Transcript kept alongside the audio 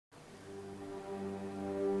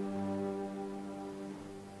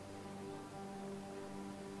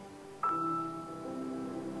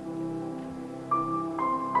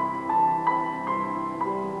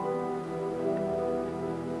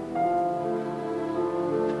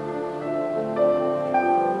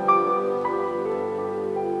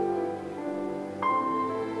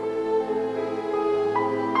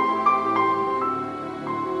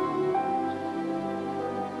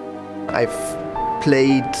I've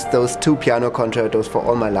played those 2 piano concertos for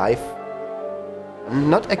all my life.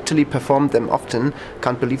 Not actually performed them often.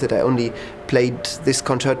 Can't believe that I only played this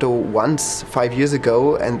concerto once 5 years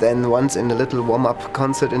ago, and then once in a little warm-up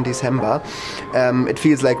concert in December. It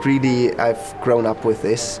feels like really I've grown up with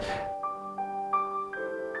this.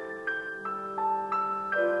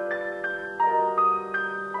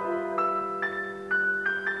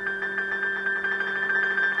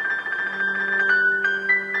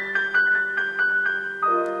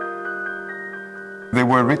 They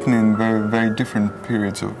were written in very, very different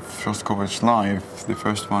periods of Shostakovich's life. The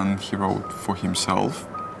first one he wrote for himself,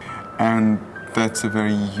 and that's a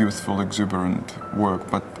very youthful, exuberant work,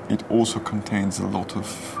 but it also contains a lot of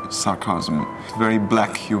sarcasm, very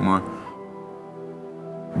black humor.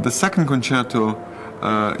 The second concerto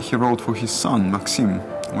he wrote for his son, Maxim,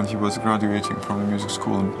 when he was graduating from music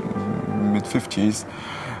school in mid-50s,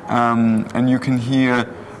 and you can hear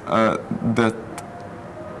that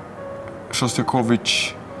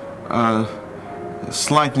Shostakovich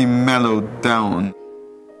slightly mellowed down.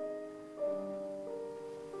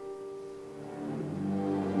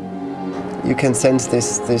 You can sense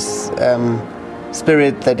this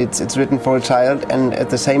spirit that it's written for a child, and at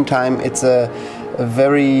the same time it's a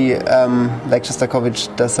very, like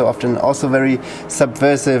Shostakovich does so often, also very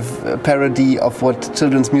subversive parody of what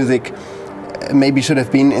children's music maybe should have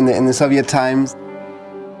been in the Soviet times.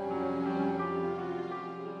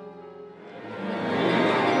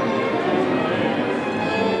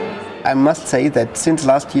 I must say that since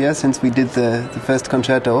last year, since we did the first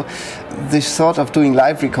concerto, this sort of doing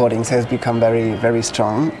live recordings has become very, very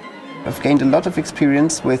strong. I've gained a lot of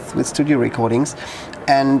experience with studio recordings,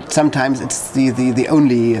 and sometimes it's the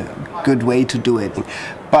only good way to do it.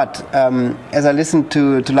 But as I listened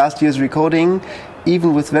to last year's recording,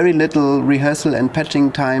 even with very little rehearsal and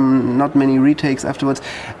patching time, not many retakes afterwards,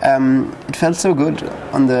 it felt so good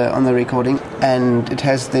on the recording, and it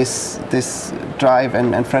has this drive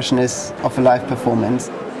and freshness of a live performance.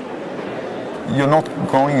 You're not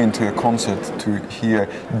going into a concert to hear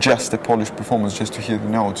just a polished performance, just to hear the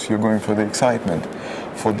notes. You're going for the excitement,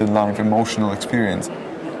 for the live emotional experience.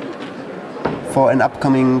 For an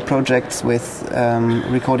upcoming project with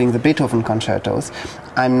recording the Beethoven concertos,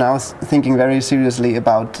 I'm now thinking very seriously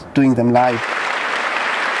about doing them live.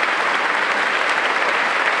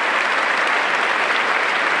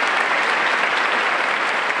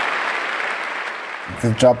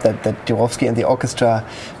 The job that Jurowski and the orchestra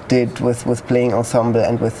did with playing ensemble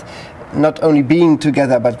and with not only being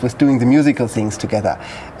together but with doing the musical things together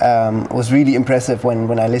was really impressive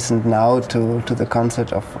when I listened now to the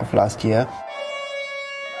concert of last year.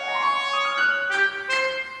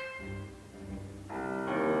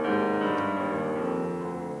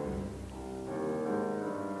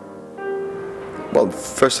 Well,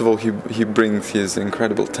 first of all, he brings his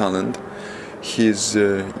incredible talent, his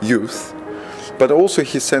youth, but also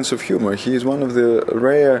his sense of humor. He is one of the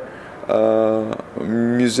rare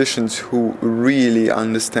musicians who really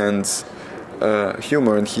understands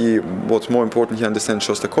humor, and what's more important, he understands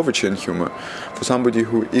Shostakovichian humor. For somebody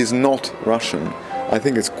who is not Russian, I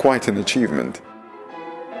think it's quite an achievement.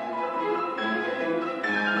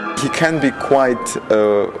 He can be quite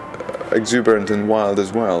exuberant and wild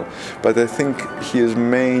as well, but I think his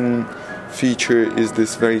main feature is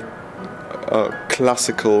this very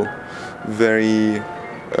classical, very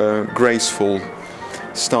graceful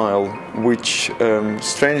style, which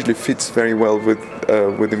strangely fits very well with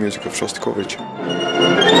the music of Shostakovich.